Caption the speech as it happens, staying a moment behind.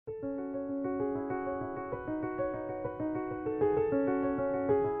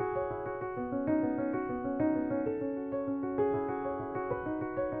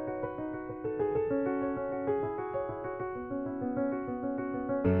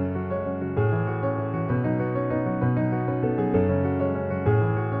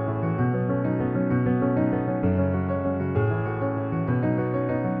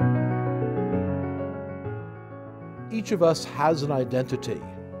Each of us has an identity.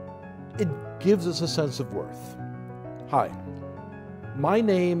 It gives us a sense of worth. Hi, my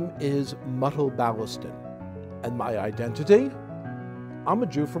name is Mottel Baleston, and my identity? I'm a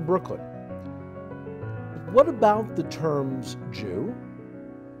Jew from Brooklyn. What about the terms Jew,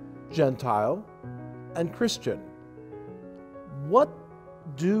 Gentile, and Christian? What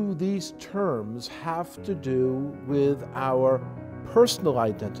do these terms have to do with our personal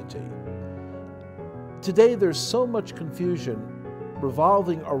identity? Today there's so much confusion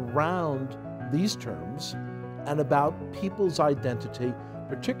revolving around these terms and about people's identity,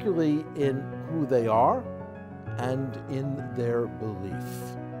 particularly in who they are and in their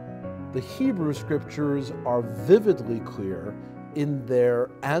belief. The Hebrew Scriptures are vividly clear in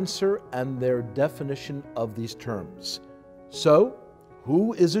their answer and their definition of these terms. So,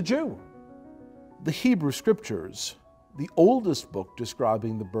 who is a Jew? The Hebrew Scriptures, the oldest book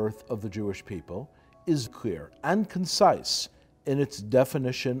describing the birth of the Jewish people, is clear and concise in its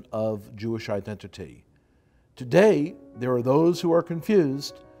definition of Jewish identity. Today, there are those who are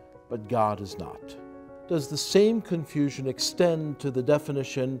confused, but God is not. Does the same confusion extend to the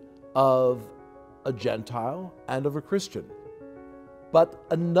definition of a Gentile and of a Christian? But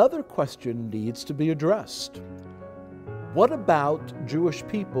another question needs to be addressed. What about Jewish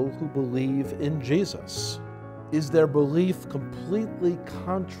people who believe in Jesus? Is their belief completely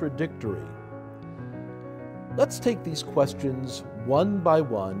contradictory? Let's take these questions one by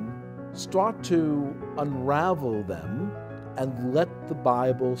one, start to unravel them, and let the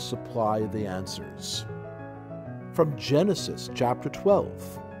Bible supply the answers. From Genesis chapter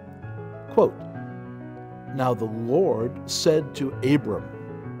 12, quote, "Now the Lord said to Abram,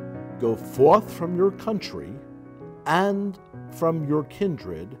 'Go forth from your country and from your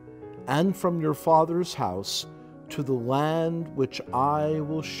kindred and from your father's house to the land which I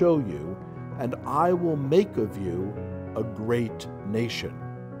will show you, and I will make of you a great nation.'"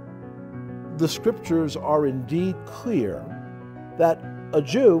 The Scriptures are indeed clear that a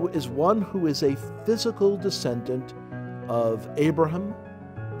Jew is one who is a physical descendant of Abraham,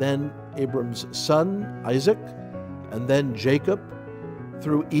 then Abram's son Isaac, and then Jacob,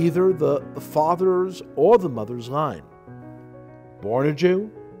 through either the father's or the mother's line. Born a Jew,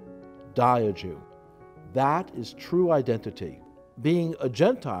 die a Jew. That is true identity. Being a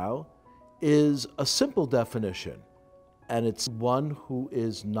Gentile is a simple definition, and it's one who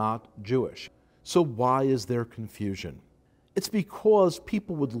is not Jewish. So why is there confusion? It's because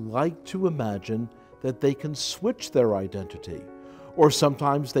people would like to imagine that they can switch their identity, or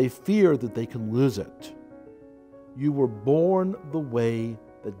sometimes they fear that they can lose it. You were born the way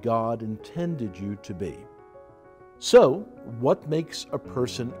that God intended you to be. So, what makes a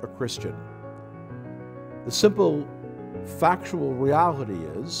person a Christian? The simple factual reality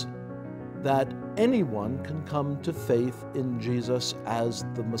is that anyone can come to faith in Jesus as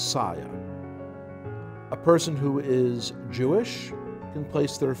the Messiah. A person who is Jewish can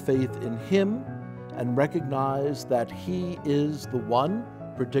place their faith in him and recognize that he is the one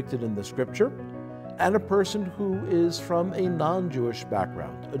predicted in the Scripture, and a person who is from a non-Jewish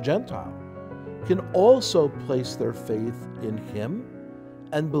background, a Gentile, can also place their faith in him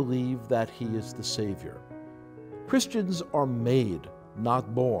and believe that he is the Savior. Christians are made,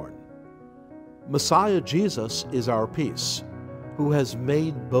 not born. Messiah Jesus is our peace, who has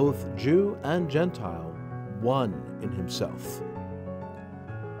made both Jew and Gentile one in himself.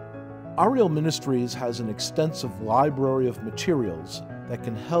 Ariel Ministries has an extensive library of materials that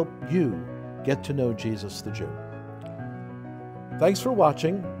can help you get to know Jesus the Jew. Thanks for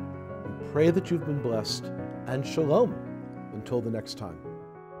watching. We pray that you've been blessed, and shalom until the next time.